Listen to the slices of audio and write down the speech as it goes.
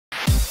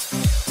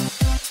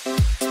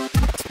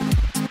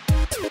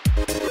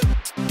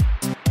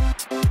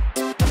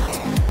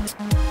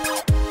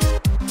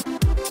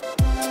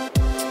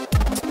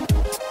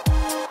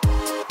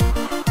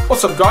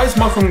What's up guys,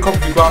 Michael from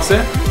Coffee Glass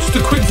here. Just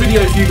a quick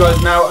video for you guys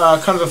now,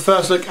 kind of a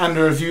first look and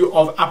a review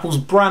of Apple's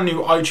brand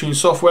new iTunes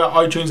software,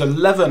 iTunes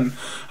 11.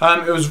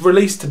 It was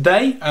released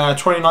today,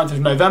 29th of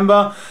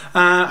November,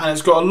 and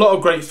it's got a lot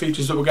of great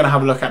features that we're going to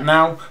have a look at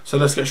now, so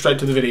let's get straight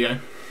to the video.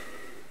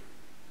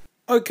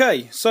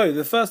 Okay, so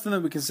the first thing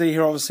that we can see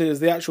here obviously is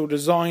the actual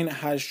design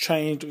has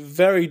changed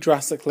very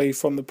drastically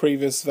from the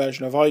previous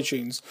version of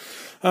iTunes.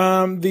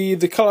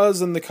 The colours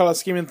and the colour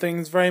scheme and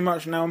things very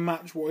much now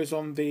match what is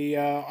on the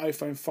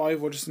iPhone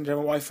 5 or just in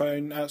general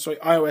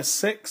iOS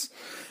 6.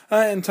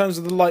 In terms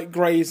of the light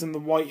greys and the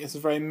white, it's a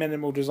very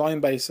minimal design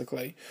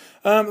basically.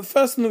 The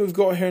first thing that we've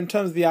got here in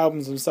terms of the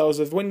albums themselves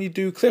is when you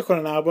do click on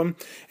an album,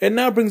 it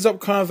now brings up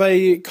kind of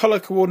a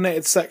colour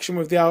coordinated section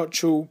with the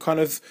actual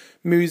kind of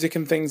music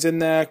and things in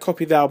there,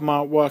 copy the album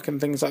artwork and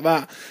things like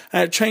that.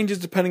 And it changes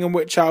depending on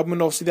which album,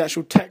 and obviously the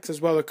actual text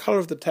as well, the colour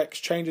of the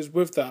text changes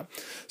with that.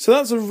 So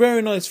that's a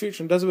very nice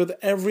feature and does it with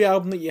every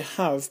album that you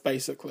have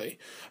basically.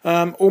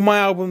 All my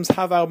albums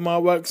have album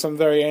artwork, so I'm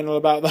very anal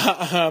about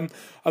that.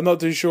 I'm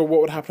not too sure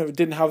what would happen if it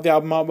didn't have the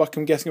album artwork.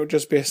 I'm guessing it would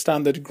just be a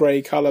standard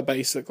grey colour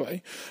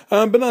basically.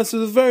 But no, it's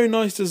a very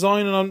nice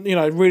design, and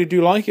I really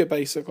do like it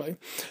basically.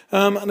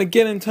 And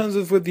again, in terms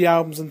of with the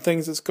albums and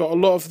things, it's got a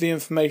lot of the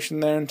information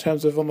there in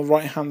terms of on the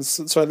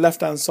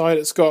left hand side.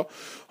 It's got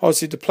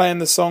obviously to play in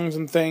the songs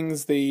and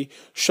things, the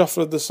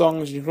shuffle of the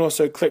songs. You can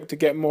also click to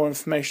get more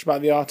information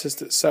about the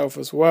artist itself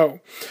as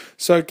well.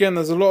 So again,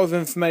 there's a lot of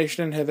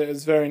information in here that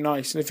is very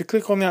nice. And if you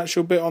click on the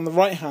actual bit on the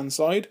right hand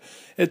side,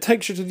 it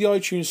takes you to the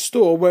iTunes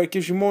store where it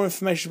gives you more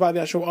information about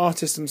the actual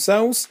artists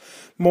themselves,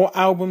 more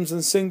albums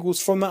and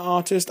singles from that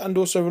artist, and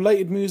also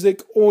related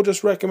music or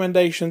just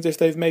recommendations if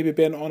they've maybe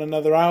been on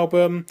another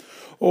album,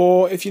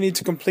 or if you need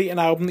to complete an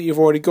album that you've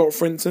already got,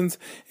 for instance.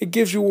 It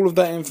gives you all of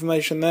that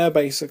information there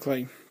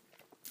basically.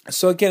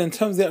 So again, in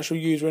terms of the actual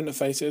user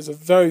interface, it is a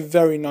very,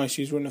 very nice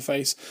user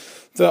interface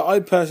that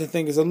I personally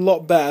think is a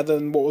lot better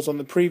than what was on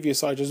the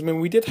previous iTunes. I mean,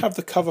 we did have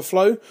the cover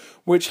flow,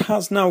 which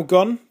has now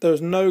gone. There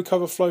is no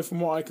cover flow from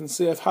what I can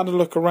see. I've had a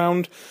look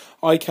around.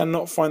 I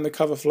cannot find the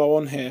cover flow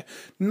on here.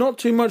 Not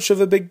too much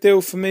of a big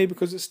deal for me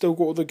because it's still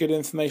got all the good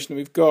information that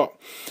we've got.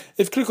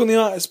 If you click on the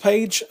artist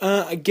page,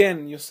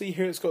 again, you'll see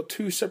here it's got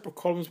two separate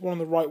columns, one on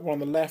the right, one on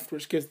the left,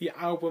 which gives the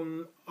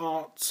album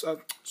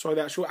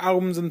the actual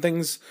albums and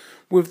things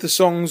with the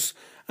songs.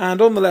 And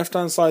on the left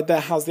hand side there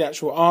has the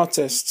actual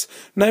artists.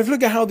 Now if you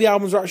look at how the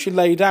albums are actually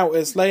laid out,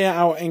 it's laid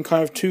out in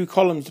kind of two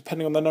columns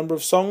depending on the number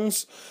of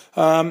songs.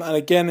 And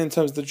again, in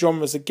terms of the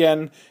genres,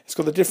 again, it's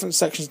got the different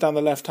sections down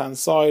the left hand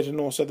side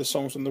and also the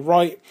songs on the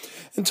right.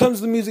 In terms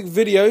of the music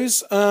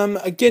videos,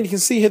 again, you can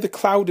see here the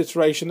cloud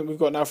iteration that we've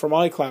got now from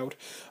iCloud.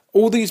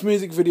 All these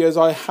music videos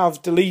I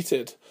have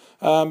deleted.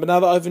 But now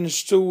that I've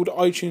installed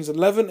iTunes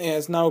 11, it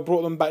has now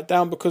brought them back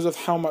down because of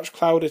how much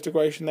cloud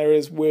integration there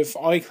is with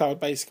iCloud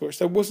basically, which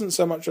there wasn't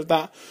so much of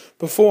that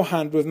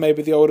beforehand with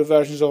maybe the older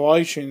versions of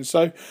iTunes.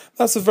 So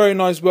that's a very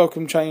nice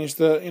welcome change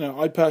that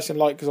I personally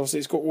like, because obviously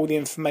it's got all the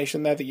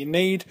information there that you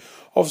need.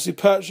 Obviously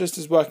purchased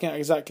is working out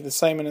exactly the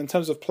same, and in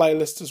terms of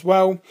playlists as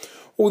well,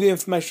 all the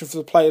information for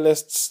the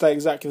playlists stay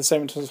exactly the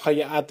same in terms of how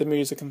you add the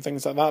music and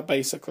things like that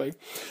basically.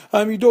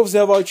 You do obviously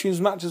have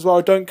iTunes Match as well.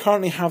 I don't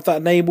currently have that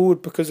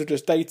enabled because of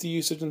just data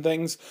usage and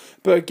things,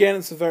 but again,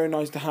 it's very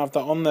nice to have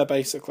that on there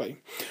basically.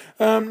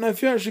 Now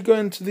if you actually go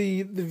into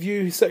the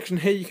view section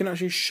here, you can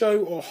actually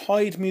show or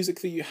hide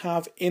music that you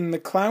have in the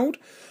cloud.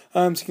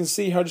 So you can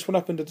see how I just went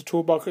up into the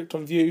toolbar, clicked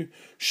on view,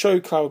 show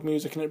cloud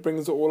music, and it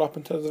brings it all up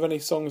in terms of any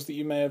songs that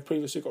you may have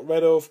previously got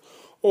rid of,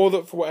 or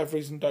that for whatever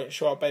reason don't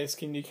show up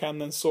basically, and you can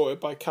then sort it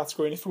by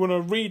category. And if you want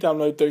to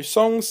re-download those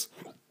songs,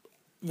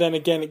 then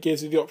again it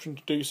gives you the option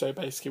to do so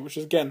basically, which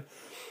is again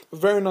a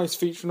very nice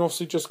feature, and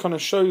also just kind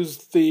of shows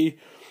the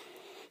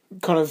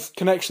kind of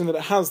connection that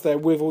it has there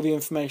with all the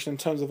information in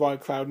terms of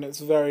iCloud, and it's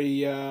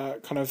very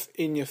kind of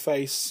in your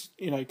face,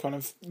 kind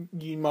of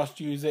you must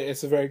use it,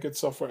 it's a very good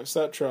software,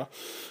 etc.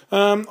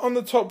 On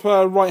the top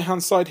right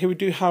hand side here we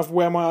do have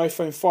where my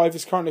iPhone 5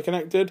 is currently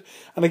connected,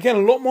 and again a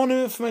lot more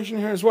new information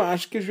here as well. It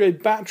actually gives you a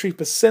battery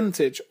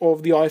percentage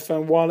of the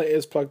iPhone while it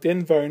is plugged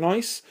in, very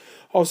nice.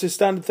 Obviously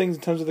standard things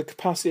in terms of the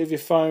capacity of your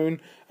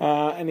phone,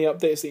 any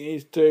updates that you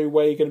need to do,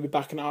 where you're going to be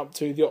backing it up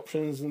to, the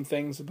options and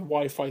things, the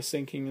Wi-Fi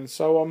syncing and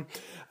so on.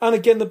 And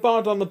again, the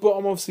bar down the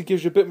bottom obviously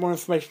gives you a bit more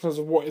information in terms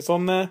of what is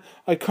on there.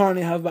 I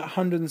currently have about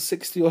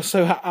 160 or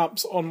so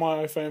apps on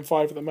my iPhone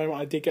 5 at the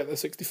moment. I did get the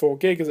 64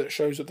 gig as it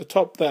shows at the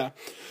top there.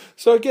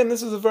 So again,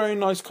 this is a very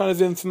nice kind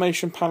of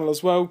information panel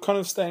as well, kind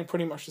of staying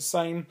pretty much the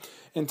same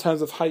in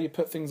terms of how you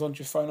put things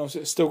onto your phone.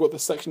 Obviously, it's still got the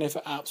section here for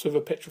apps with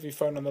a picture of your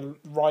phone on the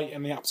right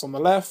and the apps on the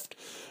left.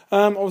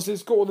 Obviously,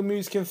 it's got all the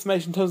music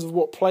information in terms of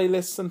what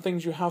playlists and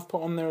things you have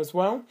put on there as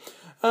well.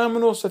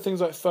 And also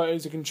things like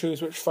photos, you can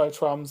choose which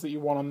photo albums that you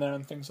want on there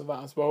and things like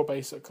that as well,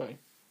 basically.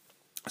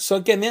 So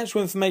again, the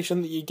actual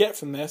information that you get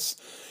from this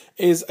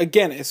is,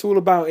 again, it's all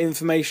about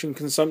information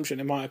consumption,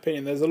 in my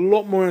opinion. There's a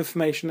lot more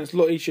information, it's a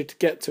lot easier to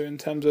get to in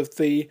terms of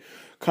the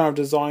kind of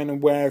design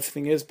and where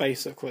everything is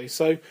basically.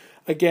 So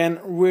again,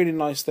 really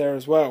nice there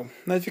as well.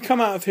 Now if you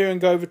come out of here and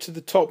go over to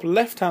the top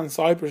left hand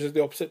side, which is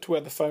the opposite to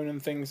where the phone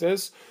and things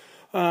is,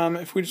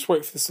 if we just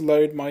wait for this to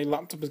load, my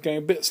laptop is going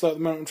a bit slow at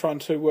the moment. I'm trying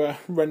to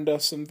render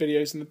some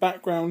videos in the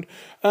background.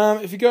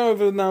 If you go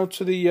over now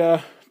to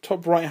the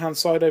top right hand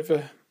side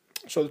the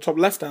top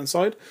left hand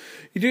side,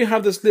 you do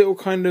have this little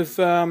kind of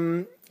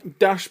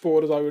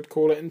dashboard, as I would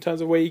call it, in terms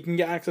of where you can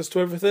get access to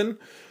everything.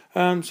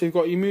 So you've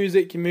got your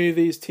music, your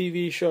movies,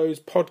 TV shows,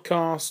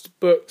 podcasts,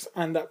 books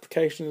and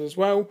applications as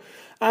well.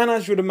 And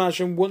as you would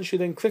imagine, once you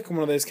then click on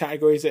one of those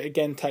categories, it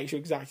again takes you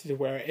exactly to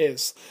where it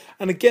is.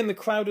 And again, the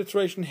cloud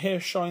iteration here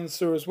shines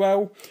through as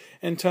well,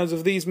 in terms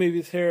of these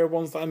movies here are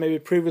ones that I maybe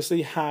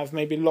previously have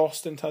maybe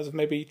lost in terms of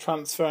maybe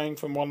transferring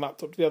from one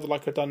laptop to the other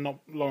like I've done not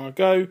long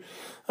ago.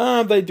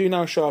 They do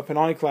now show up in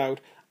iCloud.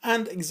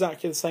 And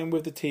exactly the same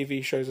with the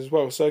TV shows as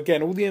well. So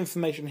again, all the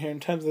information here in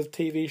terms of the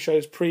TV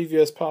shows,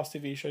 previous, past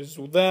TV shows is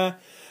all there.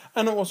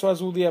 And it also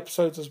has all the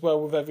episodes as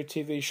well with every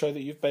TV show that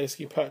you've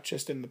basically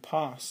purchased in the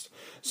past.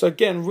 So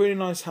again, really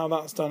nice how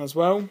that's done as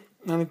well.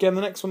 And again,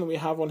 the next one that we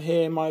have on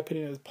here, in my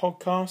opinion, is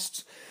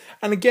podcasts.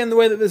 And again, the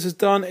way that this is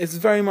done is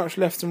very much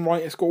left and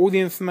right. It's got all the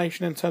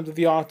information in terms of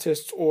the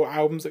artists or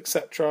albums,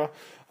 etc.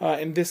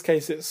 In this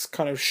case, it's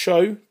kind of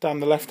show down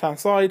the left-hand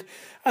side.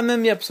 And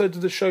then the episodes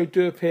of the show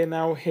do appear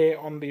now here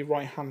on the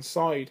right-hand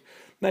side.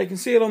 Now, you can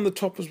see it on the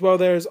top as well.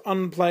 There is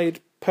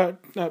unplayed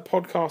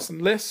podcast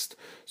and list,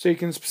 so you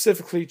can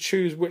specifically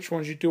choose which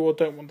ones you do or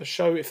don't want to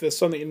show. If there's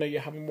some that you know you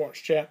haven't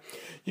watched yet,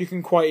 you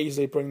can quite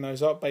easily bring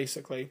those up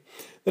basically.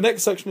 The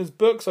next section is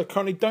books. I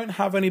currently don't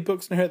have any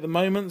books in here at the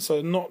moment,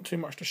 so not too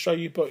much to show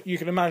you, but you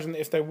can imagine that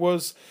if there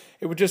was,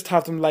 it would just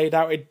have them laid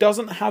out. It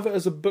doesn't have it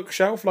as a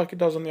bookshelf like it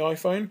does on the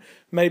iPhone.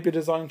 Maybe a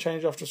design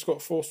change after Scott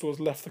Forstall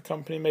has left the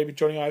company. Maybe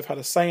Johnny Ive had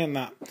a say in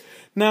that.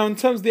 Now, in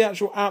terms of the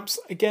actual apps,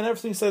 again,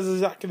 everything says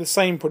exactly the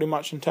same pretty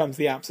much in terms of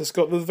the apps. It's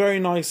got the very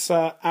nice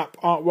app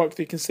artwork that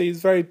you can see. It's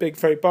very big,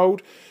 very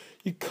bold.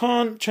 You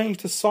can't change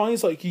the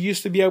size like you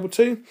used to be able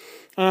to,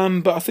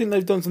 but I think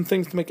they've done some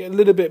things to make it a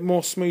little bit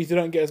more smooth. You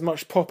don't get as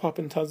much pop-up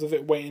in terms of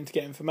it waiting to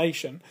get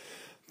information.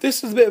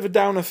 This is a bit of a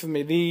downer for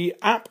me. The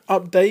app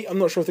update, I'm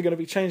not sure if they're going to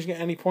be changing at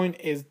any point,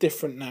 is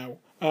different now.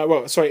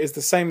 Is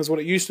the same as what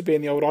it used to be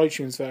in the old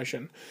iTunes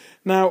version.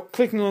 Now,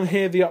 clicking on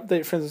here, the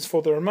update, for instance,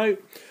 for the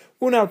remote,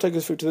 will now take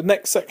us through to the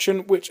next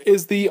section, which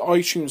is the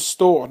iTunes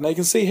Store. Now you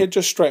can see here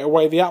just straight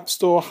away the App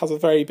Store has a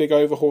very big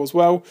overhaul as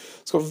well.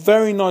 It's got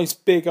very nice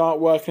big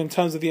artwork, and in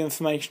terms of the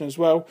information as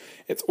well,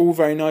 it's all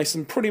very nice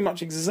and pretty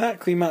much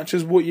exactly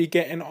matches what you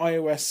get in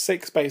iOS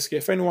 6 basically.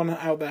 If anyone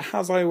out there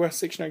has iOS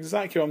 6, you know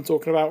exactly what I'm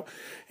talking about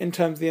in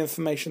terms of the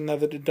information there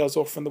that it does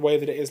offer and the way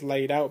that it is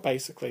laid out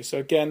basically. So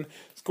again,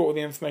 it's got all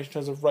the information in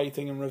terms of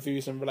rating and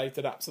reviews and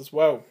related apps as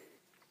well.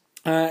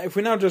 If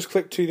we now just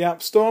click to the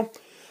App Store,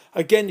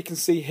 again, you can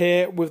see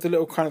here with the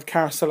little kind of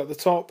carousel at the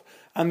top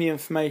and the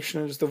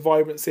information and the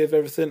vibrancy of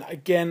everything.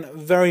 Again,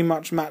 very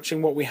much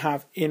matching what we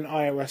have in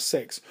iOS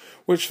 6,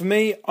 which for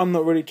me, I'm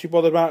not really too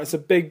bothered about. It's a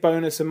big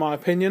bonus in my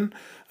opinion,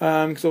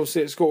 because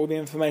obviously it's got all the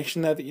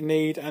information there that you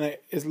need and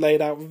it is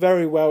laid out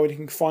very well and you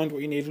can find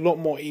what you need a lot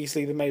more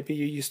easily than maybe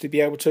you used to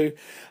be able to.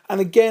 And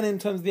again, in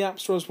terms of the App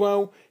Store as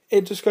well,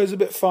 it just goes a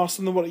bit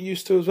faster than what it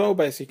used to as well,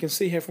 basically. You can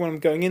see here from when I'm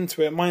going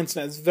into it, my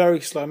internet is very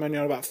slow. I'm only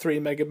on about 3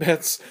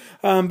 megabits.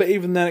 But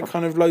even then, it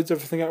kind of loads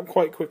everything up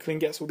quite quickly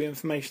and gets all the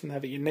information there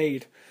that you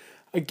need.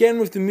 Again,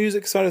 with the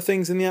music side of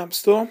things in the App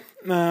Store,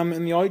 in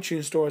the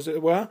iTunes Store, as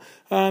it were,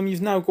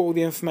 you've now got all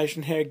the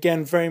information here.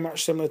 Again, very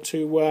much similar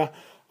to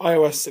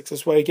iOS 6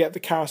 as well. You get the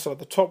carousel at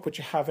the top, which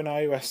you have in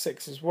iOS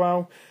 6 as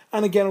well.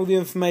 And again, all the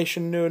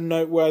information, new and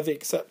noteworthy,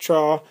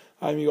 etc.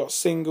 You've got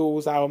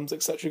singles, albums,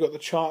 etc. You've got the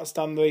charts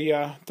down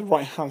the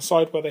right-hand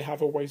side where they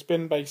have always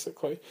been,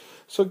 basically.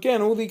 So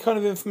again, all the kind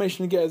of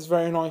information you get is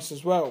very nice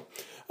as well.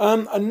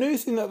 A new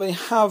thing that they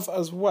have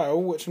as well,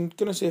 which I'm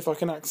going to see if I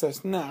can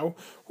access now,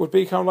 would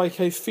be kind of like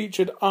a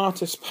featured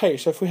artist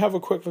page. So if we have a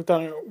quick look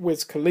down at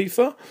Wiz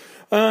Khalifa,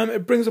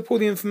 it brings up all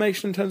the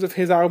information in terms of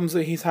his albums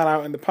that he's had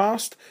out in the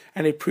past,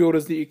 any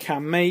pre-orders that you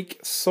can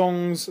make,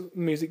 songs,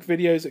 music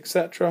videos,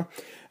 etc.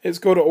 It's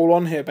got it all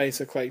on here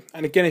basically.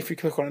 And again, if you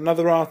click on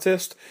another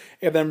artist,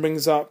 it then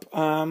brings up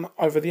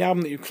either the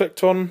album that you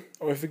clicked on,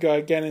 or if you go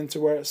again into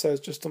where it says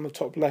just on the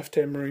top left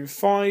here, Maroon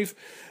 5,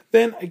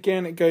 then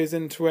again it goes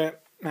into it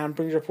and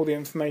brings up all the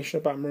information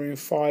about Maroon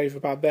 5,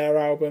 about their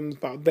albums,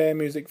 about their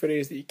music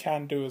videos that you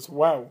can do as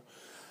well.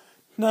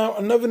 Now,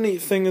 another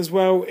neat thing as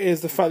well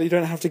is the fact that you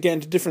don't have to get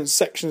into different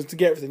sections to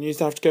get everything. You used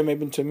to have to go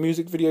maybe into a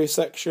music video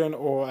section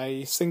or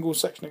a single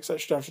section, etc.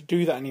 You don't have to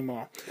do that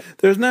anymore.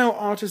 There's now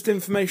artist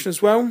information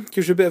as well.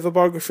 Gives you a bit of a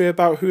biography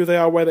about who they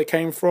are, where they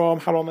came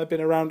from, how long they've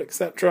been around,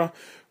 etc.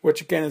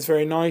 Which again is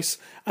very nice.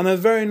 And a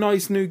very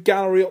nice new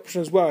gallery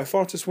option as well. If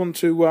artists want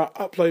to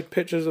upload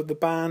pictures of the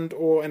band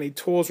or any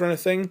tours or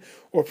anything,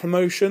 or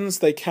promotions,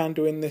 they can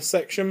do in this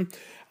section.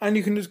 And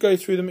you can just go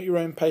through them at your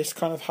own pace,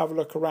 kind of have a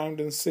look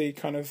around and see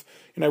kind of,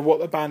 you know, what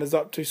the band is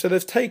up to. So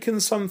they've taken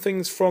some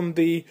things from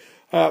the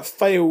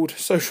failed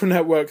social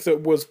network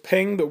that was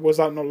Ping, that was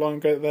out not long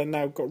ago, that they've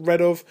now got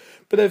rid of,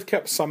 but they've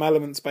kept some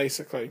elements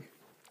basically.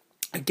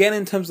 Again,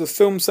 in terms of the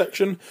film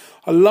section,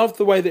 I love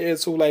the way that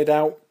it's all laid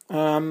out.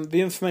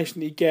 The information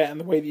that you get and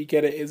the way that you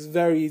get it is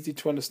very easy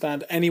to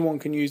understand. Anyone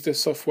can use this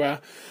software.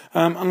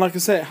 And like I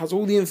said, it has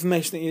all the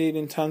information that you need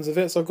in terms of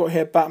it. So I've got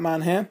here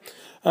Batman here.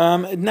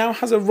 It now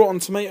has a Rotten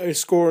Tomatoes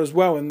score as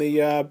well in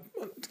the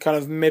kind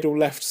of middle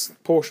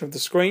left portion of the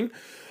screen.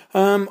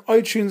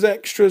 iTunes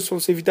extras,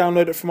 obviously if you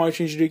download it from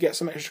iTunes you do get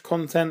some extra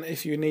content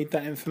if you need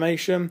that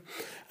information.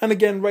 And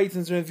again,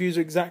 ratings and reviews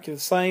are exactly the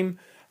same.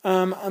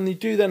 And you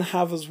do then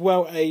have as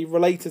well a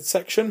related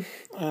section,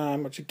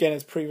 which again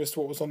is previous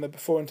to what was on there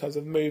before in terms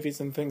of movies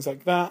and things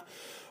like that.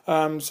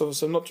 So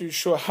I'm not too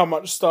sure how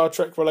much Star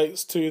Trek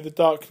relates to The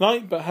Dark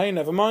Knight, but hey,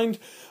 never mind.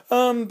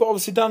 But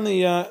obviously down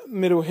the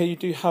middle here you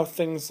do have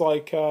things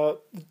like The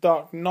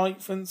Dark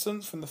Knight, for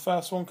instance, from the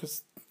first one,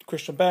 because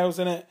Christian Bale's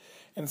in it.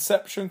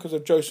 Inception, because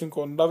of Joseph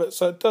Gordon-Levitt.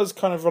 So it does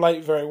kind of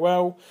relate very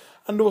well.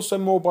 And also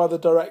more by the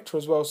director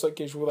as well, so it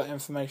gives you all that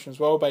information as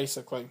well,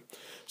 basically.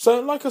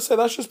 So, like I said,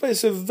 that's just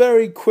basically a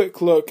very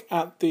quick look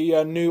at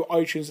the new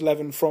iTunes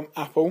 11 from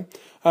Apple.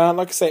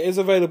 Like I say, it is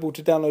available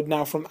to download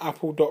now from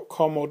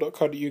apple.com or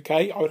 .co.uk.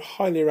 I would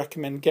highly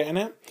recommend getting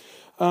it.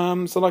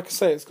 So, like I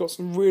say, it's got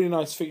some really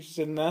nice features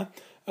in there.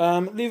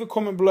 Leave a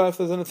comment below if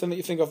there's anything that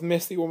you think I've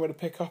missed that you want me to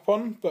pick up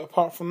on. But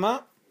apart from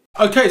that,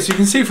 okay, so you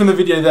can see from the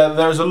video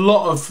there's a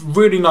lot of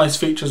really nice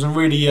features and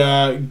really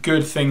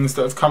good things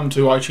that have come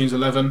to iTunes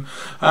 11.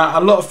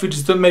 A lot of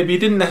features that maybe you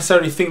didn't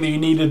necessarily think that you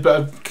needed but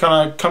have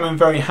kind of come in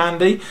very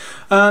handy.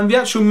 The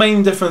actual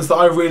main difference that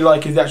I really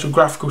like is the actual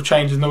graphical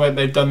change in the way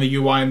they've done the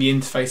UI and the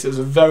interface. It's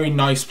a very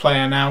nice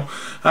player now.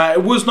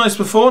 It was nice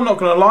before, not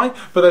going to lie,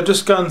 but they've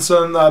just done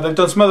some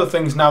other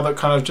things now that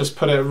kind of just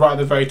put it right at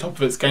the very top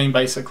of its game,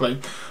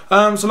 basically.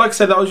 So like I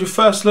said, that was your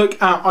first look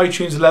at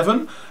iTunes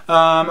 11.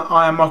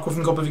 I am Michael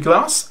from Copy of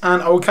Glass,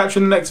 and I will catch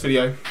you in the next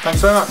video.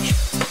 Thanks very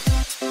much.